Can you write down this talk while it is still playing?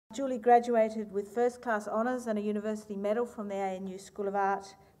Julie graduated with first-class honours and a university medal from the ANU School of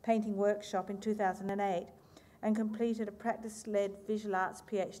Art Painting Workshop in 2008 and completed a practice-led visual arts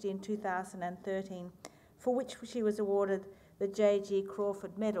PhD in 2013, for which she was awarded the J.G.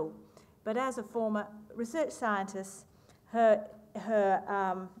 Crawford Medal. But as a former research scientist, her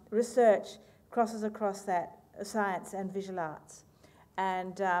research crosses across that science and visual arts.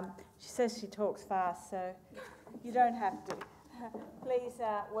 And she says she talks fast, so you don't have to. Please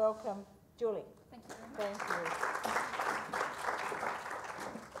welcome Julie. Thank you very much. Thank you.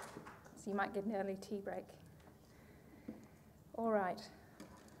 So you might get an early tea break. All right.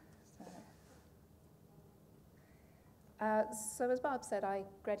 So as Barb said, I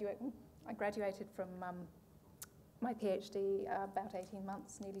graduated from my PhD about 18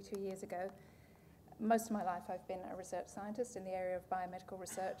 months, nearly 2 years ago. Most of my life I've been a research scientist in the area of biomedical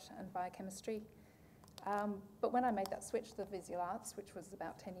research and biochemistry. But when I made that switch to the visual arts, which was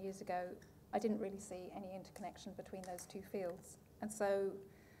about 10 years ago, I didn't really see any interconnection between those two fields. And so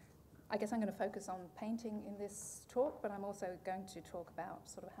I guess I'm going to focus on painting in this talk, but I'm also going to talk about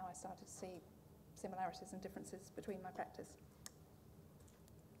sort of how I started to see similarities and differences between my practice.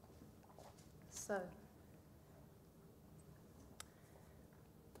 So,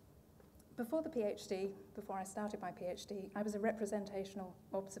 before I started my PhD, I was a representational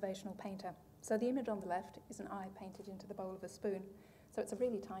observational painter. So the image on the left is an eye painted into the bowl of a spoon. So it's a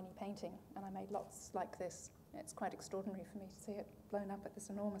really tiny painting, and I made lots like this. It's quite extraordinary for me to see it blown up at this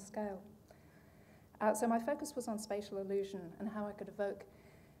enormous scale. So my focus was on spatial illusion and how I could evoke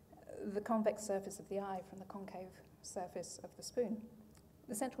the convex surface of the eye from the concave surface of the spoon.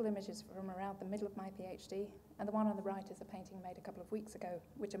 The central image is from around the middle of my PhD, and the one on the right is a painting made a couple of weeks ago,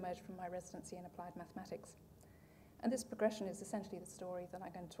 which emerged from my residency in applied mathematics. And this progression is essentially the story that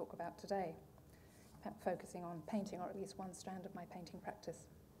I'm going to talk about today, focusing on painting, or at least one strand of my painting practice.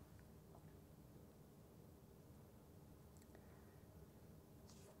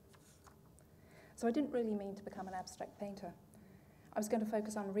 So I didn't really mean to become an abstract painter. I was going to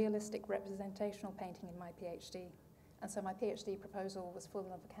focus on realistic representational painting in my PhD, and so my PhD proposal was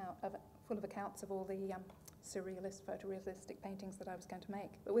full of accounts of all the surrealist, photorealistic paintings that I was going to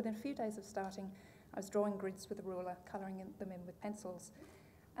make. But within a few days of starting, I was drawing grids with a ruler, colouring them in with pencils,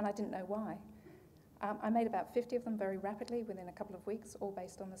 and I didn't know why. I made about 50 of them very rapidly within a couple of weeks, all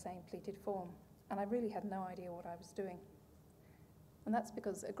based on the same pleated form, and I really had no idea what I was doing. And that's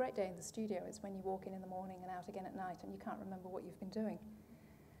because a great day in the studio is when you walk in the morning and out again at night and you can't remember what you've been doing.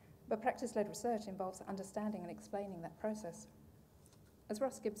 But practice-led research involves understanding and explaining that process. As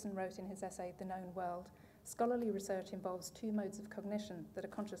Ross Gibson wrote in his essay, The Known World, scholarly research involves two modes of cognition that are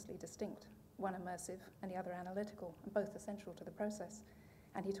consciously distinct, one immersive and the other analytical, and both essential to the process.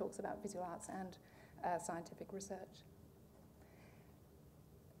 And he talks about visual arts and scientific research.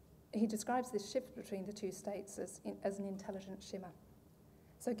 He describes this shift between the two states as an intelligent shimmer.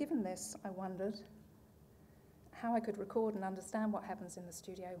 So given this, I wondered how I could record and understand what happens in the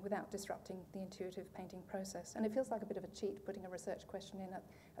studio without disrupting the intuitive painting process. And it feels like a bit of a cheat putting a research question in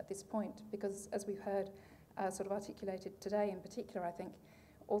at this point, because as we've heard sort of articulated today in particular, I think,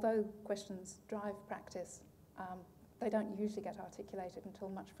 although questions drive practice, they don't usually get articulated until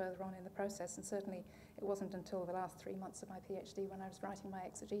much further on in the process, and certainly it wasn't until the last 3 months of my PhD when I was writing my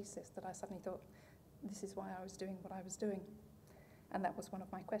exegesis that I suddenly thought, this is why I was doing what I was doing. And that was one of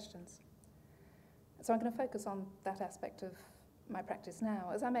my questions. So I'm going to focus on that aspect of my practice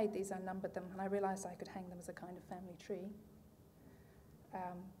now. As I made these, I numbered them, and I realised I could hang them as a kind of family tree.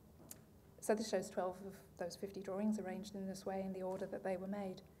 So this shows 12 of those 50 drawings arranged in this way in the order that they were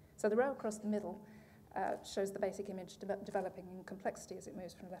made. So the row across the middle shows the basic image developing in complexity as it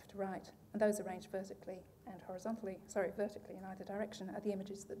moves from left to right. And those arranged vertically in either direction are the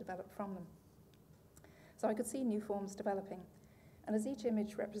images that develop from them. So I could see new forms developing. And as each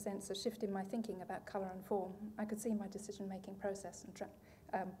image represents a shift in my thinking about colour and form, I could see my decision-making process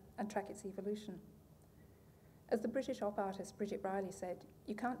and track its evolution. As the British op artist Bridget Riley said,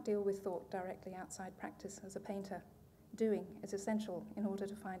 you can't deal with thought directly outside practice as a painter. Doing is essential in order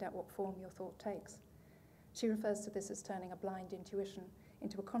to find out what form your thought takes. She refers to this as turning a blind intuition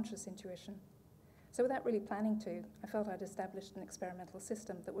into a conscious intuition. So without really planning to, I felt I'd established an experimental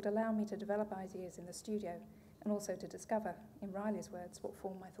system that would allow me to develop ideas in the studio and also to discover, in Riley's words, what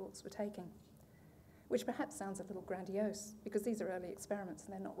form my thoughts were taking. Which perhaps sounds a little grandiose, because these are early experiments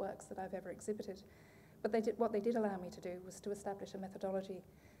and they're not works that I've ever exhibited. But what they did allow me to do was to establish a methodology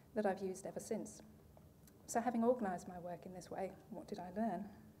that I've used ever since. So having organised my work in this way, what did I learn?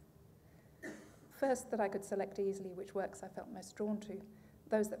 First, that I could select easily which works I felt most drawn to,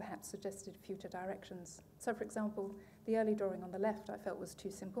 those that perhaps suggested future directions. So for example, the The early drawing on the left I felt was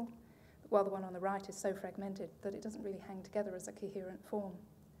too simple, while the one on the right is so fragmented that it doesn't really hang together as a coherent form.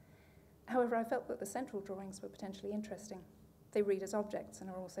 However, I felt that the central drawings were potentially interesting. They read as objects and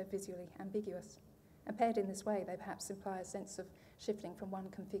are also visually ambiguous. And paired in this way, they perhaps imply a sense of shifting from one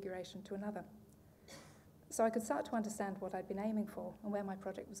configuration to another. So I could start to understand what I'd been aiming for and where my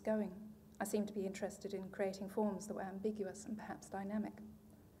project was going. I seemed to be interested in creating forms that were ambiguous and perhaps dynamic.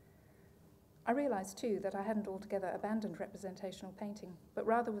 I realised too that I hadn't altogether abandoned representational painting, but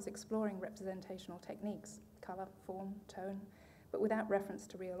rather was exploring representational techniques, colour, form, tone, but without reference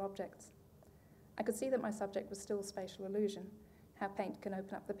to real objects. I could see that my subject was still spatial illusion, how paint can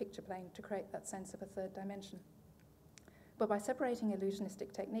open up the picture plane to create that sense of a third dimension. But by separating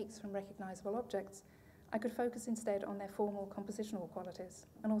illusionistic techniques from recognisable objects, I could focus instead on their formal compositional qualities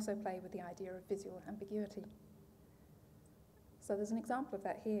and also play with the idea of visual ambiguity. So there's an example of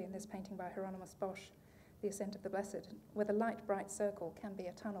that here in this painting by Hieronymus Bosch, The Ascent of the Blessed, where the light bright circle can be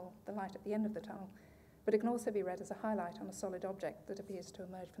a tunnel, the light at the end of the tunnel, but it can also be read as a highlight on a solid object that appears to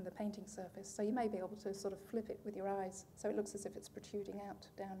emerge from the painting surface. So you may be able to sort of flip it with your eyes, so it looks as if it's protruding out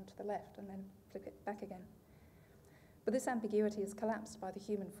down to the left and then flip it back again. But this ambiguity is collapsed by the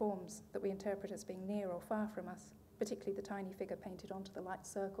human forms that we interpret as being near or far from us, particularly the tiny figure painted onto the light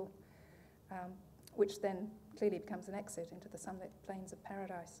circle, which then clearly becomes an exit into the sunlit plains of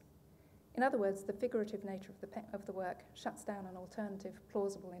paradise. In other words, the figurative nature of the work shuts down an alternative,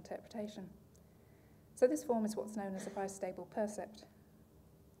 plausible interpretation. So this form is what's known as a bistable percept,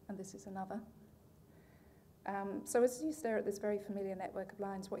 and this is another. So as you stare at this very familiar network of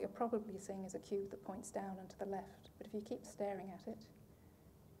lines, what you're probably seeing is a cube that points down and to the left. But if you keep staring at it,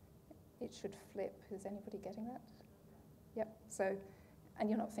 it should flip. Is anybody getting that? Yep. So, and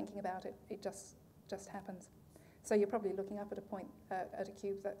you're not thinking about it. It just happens. So you're probably looking up at a point at a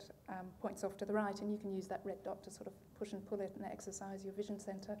cube that points off to the right, and you can use that red dot to sort of push and pull it and exercise your vision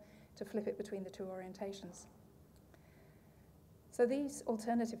centre to flip it between the two orientations. So these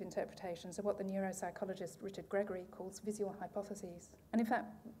alternative interpretations are what the neuropsychologist Richard Gregory calls visual hypotheses. And in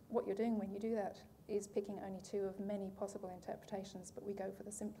fact, what you're doing when you do that is picking only two of many possible interpretations, but we go for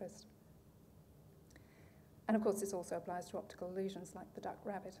the simplest. And of course, this also applies to optical illusions like the duck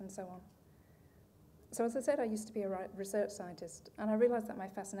rabbit and so on. So as I said, I used to be a research scientist, and I realised that my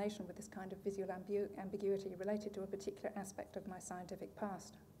fascination with this kind of visual ambiguity related to a particular aspect of my scientific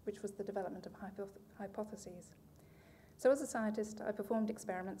past, which was the development of hypotheses. So as a scientist, I performed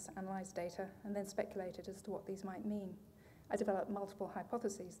experiments, analysed data, and then speculated as to what these might mean. I developed multiple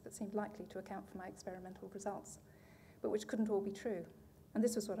hypotheses that seemed likely to account for my experimental results, but which couldn't all be true. And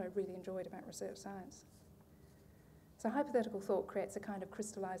this was what I really enjoyed about research science. So hypothetical thought creates a kind of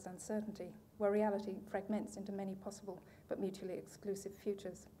crystallised uncertainty, where reality fragments into many possible but mutually exclusive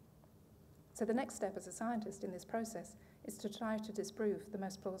futures. So the next step as a scientist in this process is to try to disprove the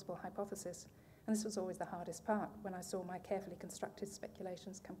most plausible hypothesis. And this was always the hardest part when I saw my carefully constructed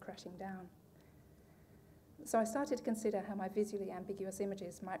speculations come crashing down. So I started to consider how my visually ambiguous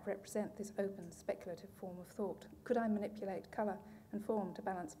images might represent this open, speculative form of thought. Could I manipulate colour and form to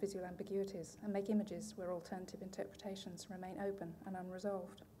balance visual ambiguities and make images where alternative interpretations remain open and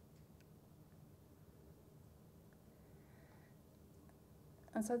unresolved?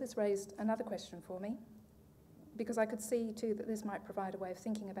 And so this raised another question for me, because I could see too that this might provide a way of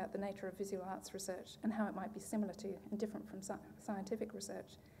thinking about the nature of visual arts research and how it might be similar to and different from scientific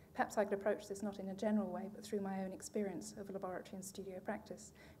research. Perhaps I could approach this not in a general way, but through my own experience of laboratory and studio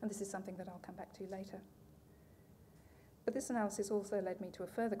practice, and this is something that I'll come back to later. But this analysis also led me to a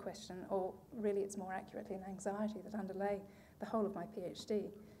further question, or really it's more accurately an anxiety that underlay the whole of my PhD,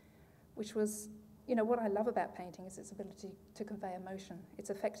 which was, what I love about painting is its ability to convey emotion, its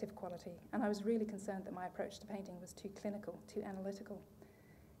affective quality, and I was really concerned that my approach to painting was too clinical, too analytical.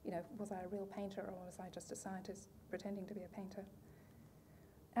 Was I a real painter, or was I just a scientist pretending to be a painter?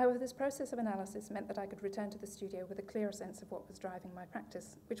 However, this process of analysis meant that I could return to the studio with a clearer sense of what was driving my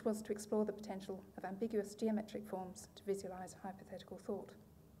practice, which was to explore the potential of ambiguous geometric forms to visualise hypothetical thought.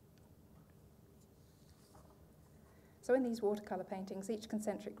 So in these watercolour paintings, each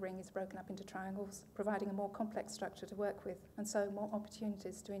concentric ring is broken up into triangles, providing a more complex structure to work with, and so more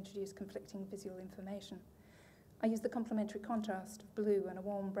opportunities to introduce conflicting visual information. I used the complementary contrast of blue and a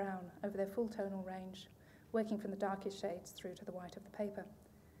warm brown over their full tonal range, working from the darkest shades through to the white of the paper.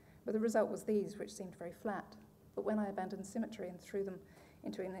 But the result was these, which seemed very flat. But when I abandoned symmetry and threw them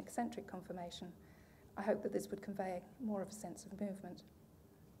into an eccentric conformation, I hoped that this would convey more of a sense of movement.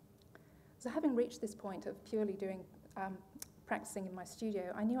 So having reached this point of purely practicing in my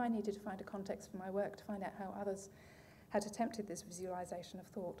studio, I knew I needed to find a context for my work to find out how others had attempted this visualization of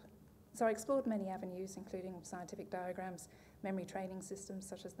thought. So I explored many avenues, including scientific diagrams, memory training systems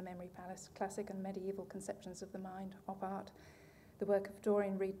such as the Memory Palace, classic and medieval conceptions of the mind, op art, the work of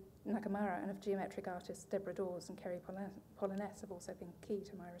Doreen Reed Nakamura and of geometric artists Deborah Dawes and Kerry Polonès have also been key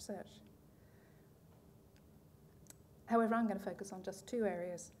to my research. However, I'm going to focus on just two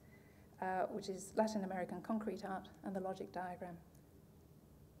areas, which is Latin American concrete art and the logic diagram.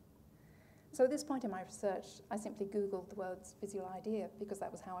 So at this point in my research, I simply Googled the words visual idea because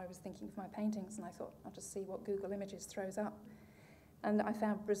that was how I was thinking of my paintings, and I thought I'll just see what Google Images throws up. And I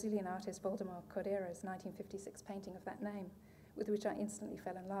found Brazilian artist Valdemar Cordeiro's 1956 painting of that name, with which I instantly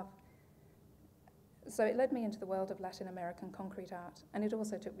fell in love. So it led me into the world of Latin American concrete art, and it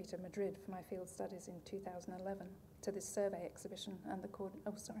also took me to Madrid for my field studies in 2011, to this survey exhibition and the oh,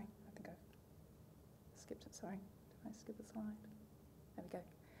 sorry, I think I've skipped it, sorry. Did I skip a slide? There we go.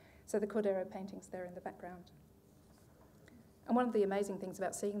 So the Cordeiro paintings there in the background. And one of the amazing things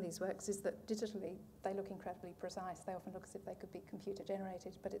about seeing these works is that digitally they look incredibly precise. They often look as if they could be computer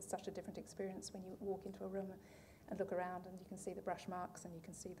generated, but it's such a different experience when you walk into a room and look around and you can see the brush marks and you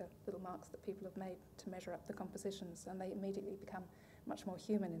can see the little marks that people have made to measure up the compositions, and they immediately become much more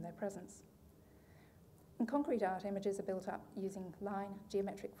human in their presence. In concrete art, images are built up using line,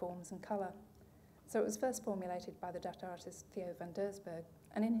 geometric forms and colour. So it was first formulated by the Dutch artist Theo van Dersberg,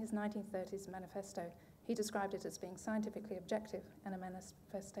 and in his 1930s manifesto, he described it as being scientifically objective and a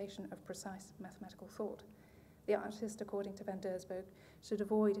manifestation of precise mathematical thought. The artist, according to van Dersberg, should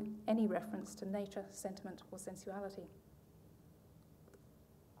avoid any reference to nature, sentiment, or sensuality.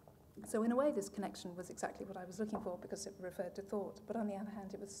 So in a way, this connection was exactly what I was looking for because it referred to thought, but on the other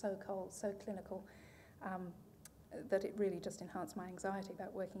hand, it was so cold, so clinical, that it really just enhanced my anxiety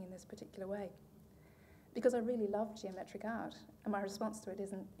about working in this particular way. Because I really love geometric art, and my response to it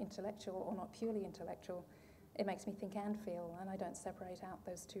isn't intellectual or not purely intellectual, it makes me think and feel, and I don't separate out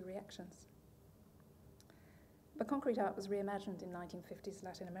those two reactions. But concrete art was reimagined in 1950s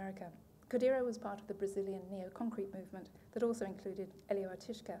Latin America. Cordeiro was part of the Brazilian neo-concrete movement that also included Elio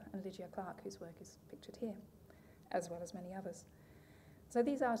Artishka and Lygia Clark, whose work is pictured here, as well as many others. So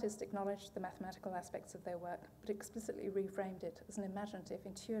these artists acknowledged the mathematical aspects of their work, but explicitly reframed it as an imaginative,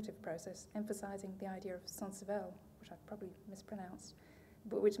 intuitive process, emphasizing the idea of sensivel, which I've probably mispronounced,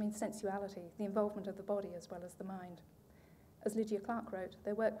 but which means sensuality, the involvement of the body as well as the mind. As Lygia Clark wrote,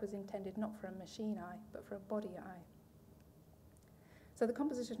 their work was intended not for a machine eye, but for a body eye. So the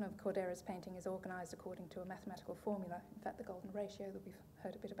composition of Cordeiro's painting is organised according to a mathematical formula, in fact the golden ratio that we've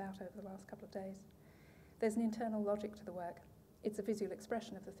heard a bit about over the last couple of days. There's an internal logic to the work. It's a visual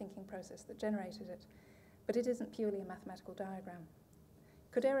expression of the thinking process that generated it, but it isn't purely a mathematical diagram.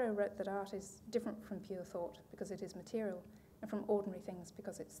 Cordeiro wrote that art is different from pure thought because it is material, and from ordinary things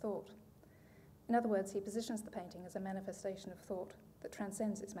because it's thought. In other words, he positions the painting as a manifestation of thought that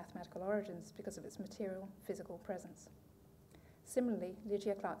transcends its mathematical origins because of its material, physical presence. Similarly,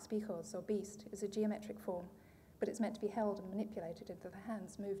 Lygia Clark's bichos, or beast, is a geometric form, but it's meant to be held and manipulated into the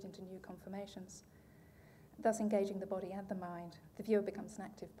hands moved into new conformations. Thus engaging the body and the mind, the viewer becomes an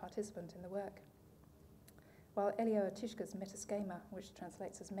active participant in the work. While Elio Artishka's metaschema, which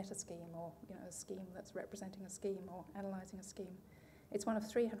translates as metascheme, or a scheme that's representing a scheme or analysing a scheme, it's one of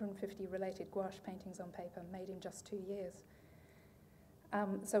 350 related gouache paintings on paper made in just 2 years.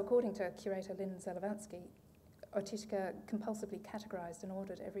 So according to curator Lynn Zelavansky, Artishka compulsively categorised and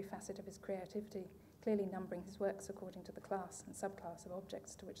ordered every facet of his creativity, clearly numbering his works according to the class and subclass of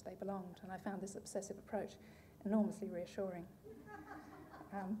objects to which they belonged, and I found this obsessive approach enormously reassuring.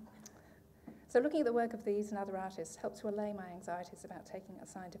 So looking at the work of these and other artists helped to allay my anxieties about taking a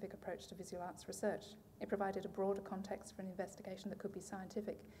scientific approach to visual arts research. It provided a broader context for an investigation that could be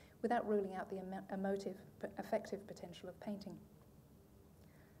scientific without ruling out the emotive but affective potential of painting.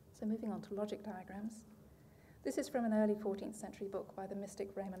 So moving on to logic diagrams. This is from an early 14th century book by the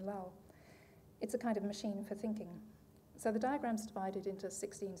mystic Raymond Lull. It's a kind of machine for thinking. So the diagram's divided into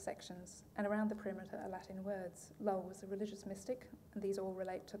 16 sections, and around the perimeter are Latin words. Lull was a religious mystic, and these all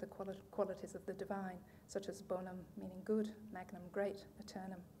relate to the qualities of the divine, such as bonum, meaning good, magnum, great,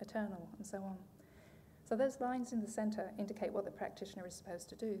 eternum, eternal, and so on. So those lines in the centre indicate what the practitioner is supposed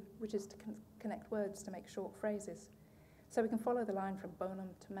to do, which is to connect words to make short phrases. So we can follow the line from bonum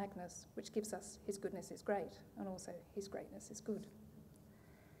to magnus, which gives us his goodness is great, and also his greatness is good.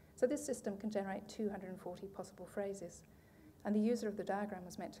 So this system can generate 240 possible phrases, and the user of the diagram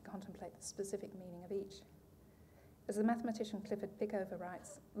was meant to contemplate the specific meaning of each. As the mathematician Clifford Pickover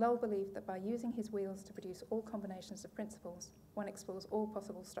writes, Lull believed that by using his wheels to produce all combinations of principles, one explores all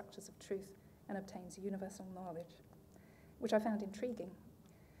possible structures of truth and obtains universal knowledge, which I found intriguing.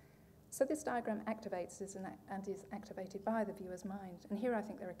 So this diagram activates and is activated by the viewer's mind. And here I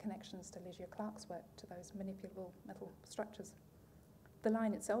think there are connections to Ligier-Clark's work, to those manipulable metal structures. The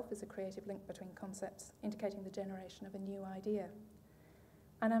line itself is a creative link between concepts, indicating the generation of a new idea.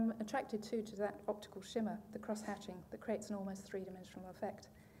 And I'm attracted too to that optical shimmer, the cross-hatching, that creates an almost three-dimensional effect.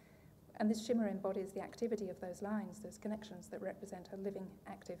 And this shimmer embodies the activity of those lines, those connections that represent a living,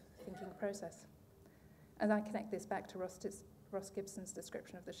 active thinking process. And I connect this back to Ross Gibson's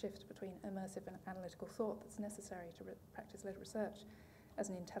description of the shift between immersive and analytical thought that's necessary to practice-led research as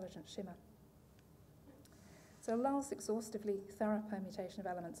an intelligent shimmer. So Lull's exhaustively thorough permutation of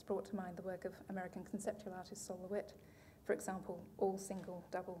elements brought to mind the work of American conceptual artist Sol LeWitt. For example, all single,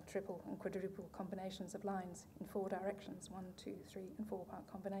 double, triple and quadruple combinations of lines in 4 directions, 1, 2, 3 and 4-part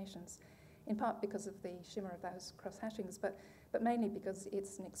combinations, in part because of the shimmer of those cross-hatchings, but mainly because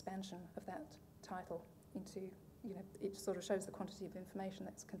it's an expansion of that title into, it sort of shows the quantity of information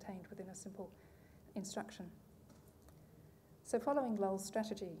that's contained within a simple instruction. So following Lull's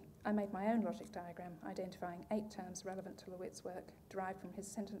strategy, I made my own logic diagram identifying 8 terms relevant to LeWitt's work, derived from his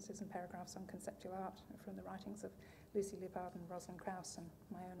sentences and paragraphs on conceptual art, and from the writings of Lucy Lippard and Rosalind Krauss and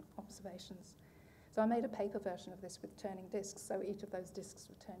my own observations. So I made a paper version of this with turning discs, so each of those discs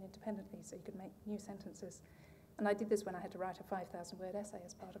would turn independently so you could make new sentences. And I did this when I had to write a 5,000-word essay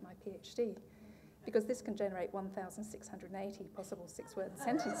as part of my PhD, because this can generate 1,680 possible 6-word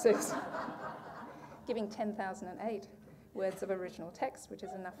sentences, giving 10,008 words of original text, which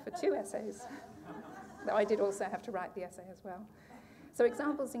is enough for 2 essays. Though I did also have to write the essay as well. So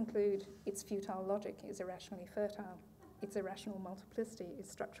examples include its futile logic is irrationally fertile, its irrational multiplicity is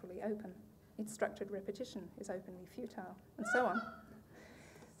structurally open, its structured repetition is openly futile, and so on.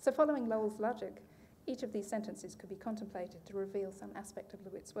 So following Lull's logic, each of these sentences could be contemplated to reveal some aspect of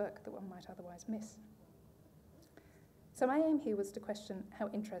LeWitt's work that one might otherwise miss. So my aim here was to question how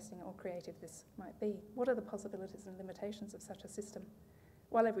interesting or creative this might be. What are the possibilities and limitations of such a system?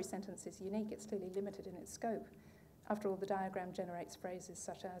 While every sentence is unique, it's clearly limited in its scope. After all, the diagram generates phrases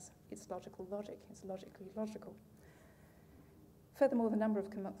such as, it's logical logic, it's logically logical. Furthermore, the number of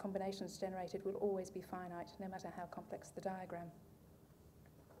combinations generated will always be finite, no matter how complex the diagram.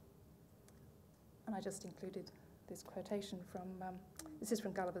 And I just included this quotation from, this is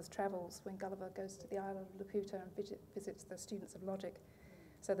from Gulliver's Travels, when Gulliver goes to the Isle of Laputa and visits the students of logic.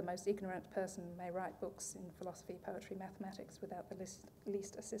 So the most ignorant person may write books in philosophy, poetry, mathematics without the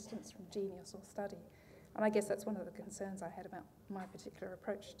least assistance from genius or study. And I guess that's one of the concerns I had about my particular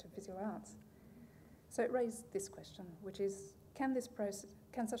approach to visual arts. So it raised this question, which is, can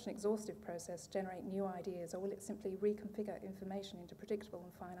such an exhaustive process generate new ideas, or will it simply reconfigure information into predictable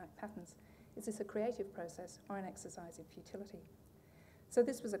and finite patterns? Is this a creative process or an exercise in futility? So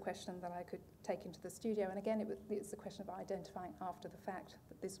this was a question that I could take into the studio, and again, it's a question of identifying after the fact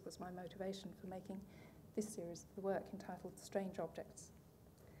that this was my motivation for making this series of the work entitled Strange Objects.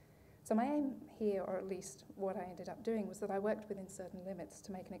 So my aim here, or at least what I ended up doing, was that I worked within certain limits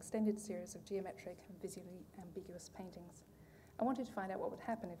to make an extended series of geometric and visually ambiguous paintings. I wanted to find out what would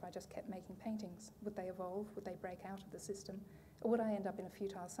happen if I just kept making paintings. Would they evolve? Would they break out of the system? Or would I end up in a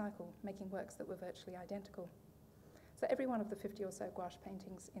futile cycle, making works that were virtually identical? So every one of the 50 or so gouache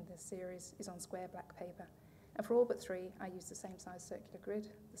paintings in this series is on square black paper. And for all but 3, I used the same size circular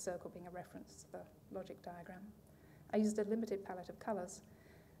grid, the circle being a reference to the logic diagram. I used a limited palette of colours,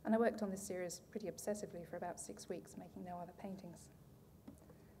 and I worked on this series pretty obsessively for about 6 weeks, making no other paintings.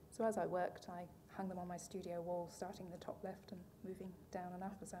 So as I worked, I hung them on my studio wall, starting in the top left and moving down and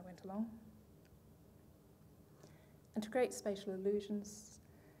up as I went along. And to create spatial illusions,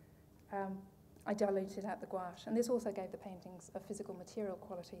 I diluted out the gouache, and this also gave the paintings a physical material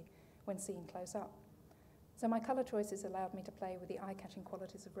quality when seen close up. So my colour choices allowed me to play with the eye-catching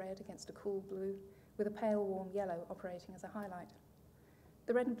qualities of red against a cool blue, with a pale, warm yellow operating as a highlight.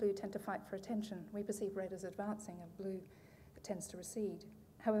 The red and blue tend to fight for attention. We perceive red as advancing and blue tends to recede.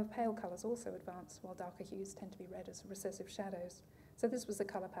 However, pale colours also advance, while darker hues tend to be read as recessive shadows. So this was a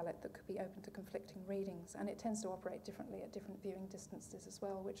colour palette that could be open to conflicting readings, and it tends to operate differently at different viewing distances as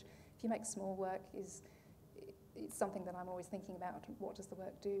well, which, if you make small work, it's something that I'm always thinking about. What does the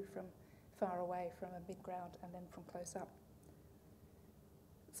work do from far away, from a mid-ground, and then from close up?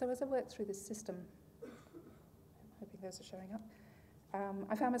 So as I worked through this system, I'm hoping those are showing up,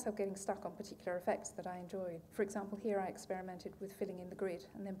 I found myself getting stuck on particular effects that I enjoyed. For example, here I experimented with filling in the grid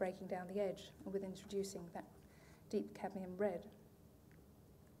and then breaking down the edge, and with introducing that deep cadmium red.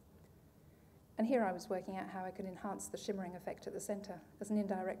 And here I was working out how I could enhance the shimmering effect at the centre as an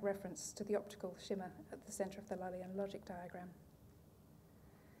indirect reference to the optical shimmer at the centre of the Lullian logic diagram.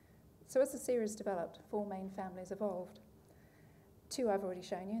 So as the series developed, 4 main families evolved. Two I've already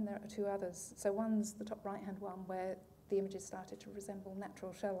shown you, and there are two others. So one's the top right-hand one, where the images started to resemble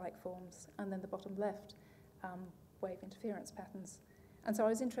natural shell-like forms, and then the bottom left, wave interference patterns. And so I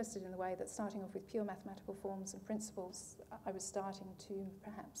was interested in the way that, starting off with pure mathematical forms and principles, I was starting to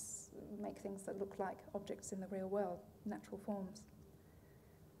perhaps make things that look like objects in the real world, natural forms.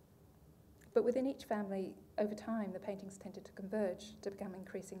 But within each family, over time, the paintings tended to converge, to become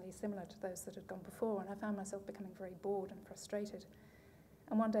increasingly similar to those that had gone before, and I found myself becoming very bored and frustrated.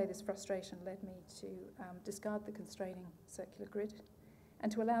 And one day this frustration led me to discard the constraining circular grid and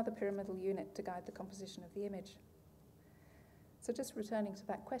to allow the pyramidal unit to guide the composition of the image. So just returning to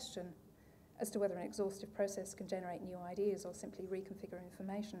that question as to whether an exhaustive process can generate new ideas or simply reconfigure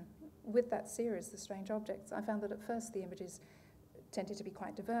information, with that series, The Strange Objects, I found that at first the images tended to be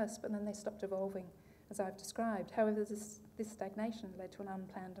quite diverse, but then they stopped evolving as I've described. However, this stagnation led to an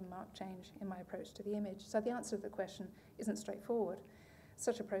unplanned and marked change in my approach to the image. So the answer to the question isn't straightforward.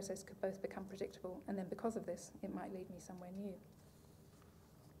 Such a process could both become predictable, and then because of this, it might lead me somewhere new.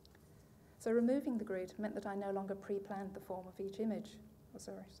 So removing the grid meant that I no longer pre-planned the form of each image.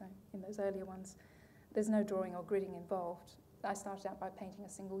 So in those earlier ones, there's no drawing or gridding involved. I started out by painting a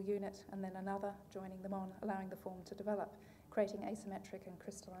single unit and then another, joining them on, allowing the form to develop, creating asymmetric and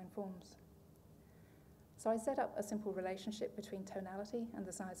crystalline forms. So I set up a simple relationship between tonality and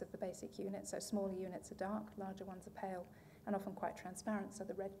the size of the basic unit. So smaller units are dark, larger ones are pale, and often quite transparent, so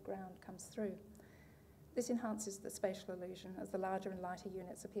the red ground comes through. This enhances the spatial illusion as the larger and lighter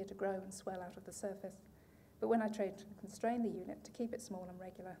units appear to grow and swell out of the surface. But when I tried to constrain the unit to keep it small and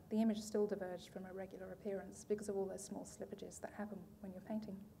regular, the image still diverged from a regular appearance because of all those small slippages that happen when you're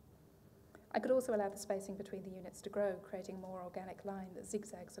painting. I could also allow the spacing between the units to grow, creating a more organic line that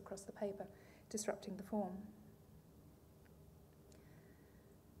zigzags across the paper, disrupting the form.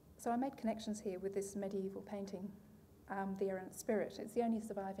 So I made connections here with this medieval painting, The Errant Spirit. It's the only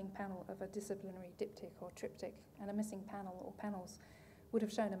surviving panel of a disciplinary diptych or triptych, and a missing panel or panels would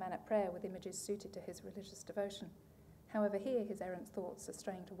have shown a man at prayer with images suited to his religious devotion. However, here his errant thoughts are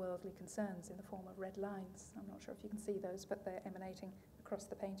straying to worldly concerns in the form of red lines. I'm not sure if you can see those, but they're emanating across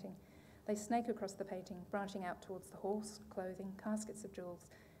the painting. They snake across the painting, branching out towards the horse, clothing, caskets of jewels,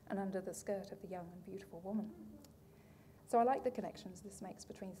 and under the skirt of the young and beautiful woman. So I like the connections this makes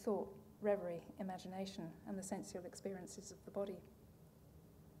between thought, reverie, imagination, and the sensual experiences of the body.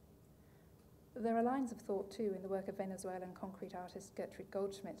 There are lines of thought, too, in the work of Venezuelan concrete artist Gertrude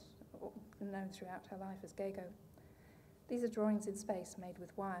Goldschmidt, known throughout her life as Gego. These are drawings in space made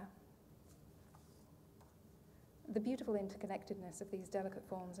with wire. The beautiful interconnectedness of these delicate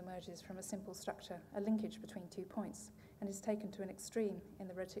forms emerges from a simple structure, a linkage between 2 points, and is taken to an extreme in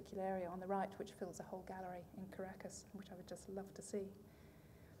the reticularia on the right, which fills a whole gallery in Caracas, which I would just love to see.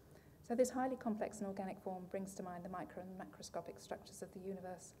 So this highly complex and organic form brings to mind the micro and macroscopic structures of the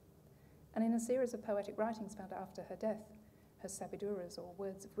universe. And in a series of poetic writings found after her death, her sabiduras, or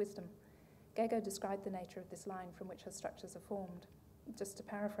words of wisdom, Gego described the nature of this line from which her structures are formed. Just to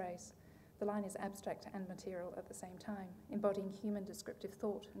paraphrase, the line is abstract and material at the same time, embodying human descriptive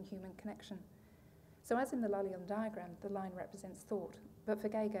thought and human connection. So as in the Lullian diagram, the line represents thought, but for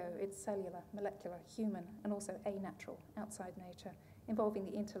Gego, it's cellular, molecular, human, and also anatural, outside nature, involving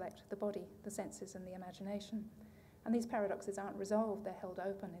the intellect, the body, the senses, and the imagination. And these paradoxes aren't resolved, they're held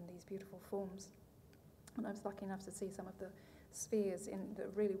open in these beautiful forms. And I was lucky enough to see some of the spheres in the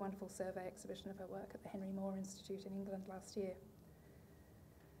really wonderful survey exhibition of her work at the Henry Moore Institute in England last year.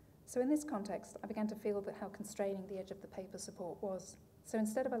 So in this context, I began to feel that how constraining the edge of the paper support was. So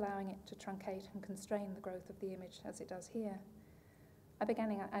instead of allowing it to truncate and constrain the growth of the image as it does here, I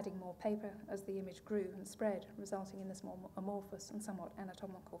began adding more paper as the image grew and spread, resulting in this more amorphous and somewhat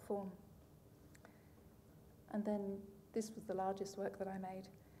anatomical form. And then this was the largest work that I made,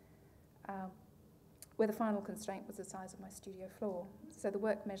 where the final constraint was the size of my studio floor. So the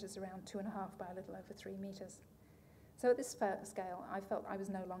work measures around 2.5 by a little over 3 meters. So at this scale, I felt I was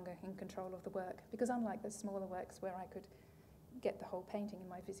no longer in control of the work, because unlike the smaller works where I could get the whole painting in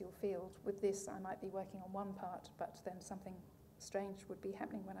my visual field, with this I might be working on one part, but then something strange would be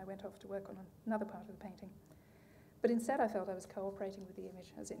happening when I went off to work on another part of the painting. But instead I felt I was cooperating with the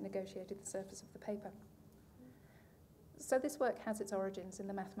image as it negotiated the surface of the paper. So this work has its origins in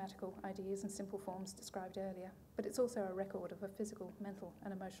the mathematical ideas and simple forms described earlier, but it's also a record of a physical, mental,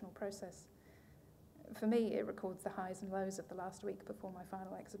 and emotional process. For me, it records the highs and lows of the last week before my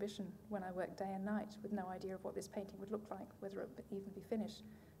final exhibition, when I worked day and night with no idea of what this painting would look like, whether it would even be finished,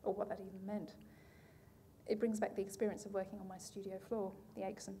 or what that even meant. It brings back the experience of working on my studio floor, the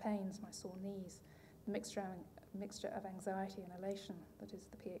aches and pains, my sore knees, the mixture of anxiety and elation that is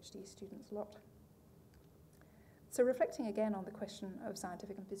the PhD student's lot. So reflecting again on the question of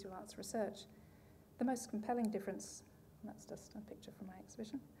scientific and visual arts research, the most compelling difference, that's just a picture from my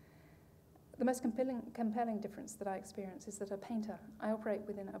exhibition, the most compelling difference that I experience is that a painter, I operate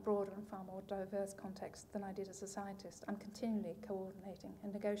within a broader and far more diverse context than I did as a scientist. I'm continually coordinating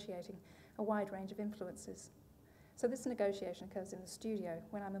and negotiating a wide range of influences. So this negotiation occurs in the studio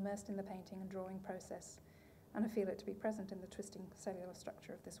when I'm immersed in the painting and drawing process, and I feel it to be present in the twisting cellular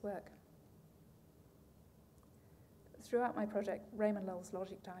structure of this work. Throughout my project, Raymond Lull's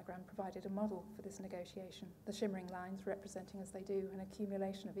logic diagram provided a model for this negotiation, the shimmering lines representing as they do an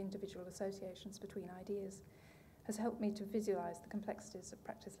accumulation of individual associations between ideas, has helped me to visualise the complexities of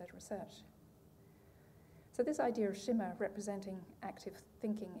practice-led research. So this idea of shimmer representing active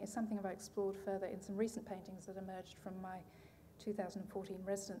thinking is something I've explored further in some recent paintings that emerged from my 2014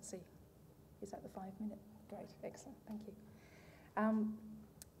 residency. Is that the 5 minute? Great, excellent, thank you.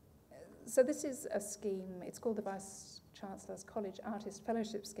 So this is a scheme, it's called the Vice-Chancellor's College Artist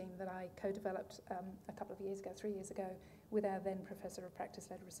Fellowship Scheme that I co-developed a couple of years ago, 3 years ago, with our then Professor of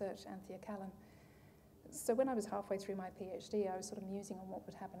Practice-Led Research, Anthea Callan. So when I was halfway through my PhD, I was sort of musing on what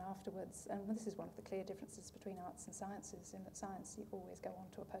would happen afterwards, and this is one of the clear differences between arts and sciences, in that science you always go on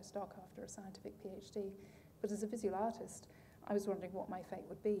to a postdoc after a scientific PhD, but as a visual artist, I was wondering what my fate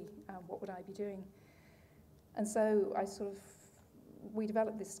would be, what would I be doing. And so we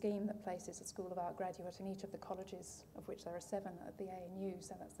developed this scheme that places a School of Art graduate in each of the colleges, of which there are 7 at the ANU,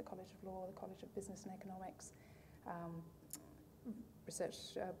 so that's the College of Law, the College of Business and Economics,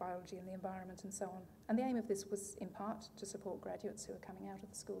 Research, Biology and the Environment, and so on. And the aim of this was, in part, to support graduates who are coming out of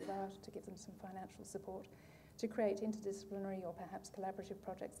the School of Art, to give them some financial support, to create interdisciplinary or perhaps collaborative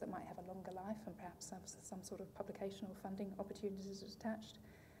projects that might have a longer life and perhaps have some sort of publication or funding opportunities attached.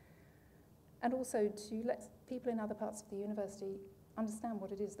 And also to let people in other parts of the university understand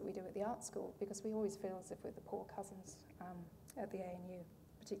what it is that we do at the art school, because we always feel as if we're the poor cousins at the ANU,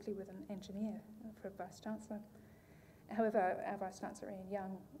 particularly with an engineer for a Vice-Chancellor. However, our Vice-Chancellor, Ian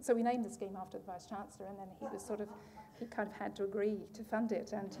Young, so we named the scheme after the Vice-Chancellor, and then he kind of had to agree to fund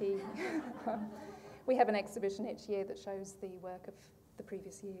it, and we have an exhibition each year that shows the work of the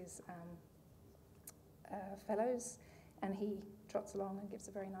previous year's fellows, and he trots along and gives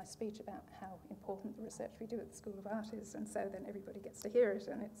a very nice speech about how important the research we do at the School of Art is, and so then everybody gets to hear it,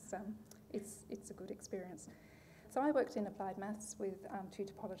 and it's a good experience. So I worked in applied maths with 2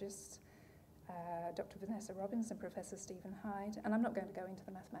 topologists, Dr. Vanessa Robbins and Professor Stephen Hyde, and I'm not going to go into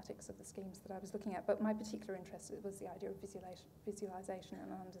the mathematics of the schemes that I was looking at, but my particular interest was the idea of visualization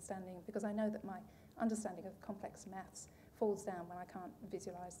and understanding, because I know that my understanding of complex maths falls down when I can't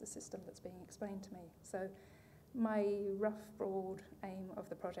visualize the system that's being explained to me. So my rough, broad aim of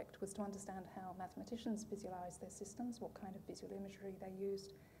the project was to understand how mathematicians visualize their systems, what kind of visual imagery they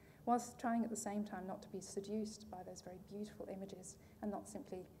used, whilst trying at the same time not to be seduced by those very beautiful images and not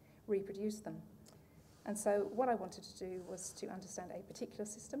simply reproduce them. And so what I wanted to do was to understand a particular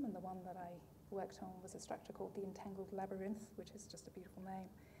system, and the one that I worked on was a structure called the entangled labyrinth, which is just a beautiful name.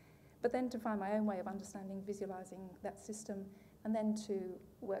 But then to find my own way of understanding, visualizing that system, and then to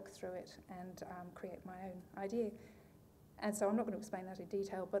work through it and create my own idea. And so I'm not going to explain that in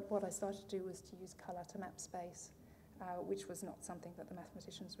detail, but what I started to do was to use colour to map space, which was not something that the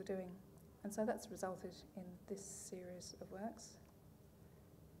mathematicians were doing. And so that's resulted in this series of works.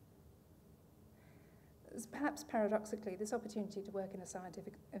 Perhaps paradoxically, this opportunity to work in a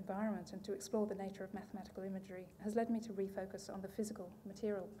scientific environment and to explore the nature of mathematical imagery has led me to refocus on the physical,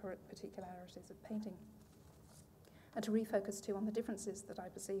 material particularities of painting, and to refocus too on the differences that I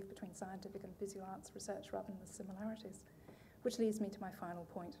perceive between scientific and visual arts research rather than the similarities, which leads me to my final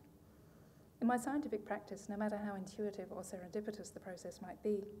point. In my scientific practice, no matter how intuitive or serendipitous the process might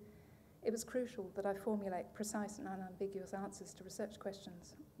be, it was crucial that I formulate precise and unambiguous answers to research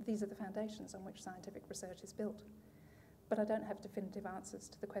questions. These are the foundations on which scientific research is built. But I don't have definitive answers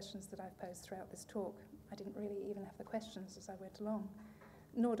to the questions that I've posed throughout this talk. I didn't really even have the questions as I went along,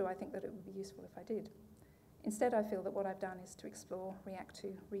 nor do I think that it would be useful if I did. Instead, I feel that what I've done is to explore, react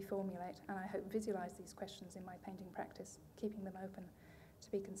to, reformulate, and I hope visualise these questions in my painting practice, keeping them open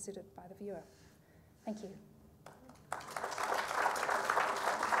to be considered by the viewer. Thank you.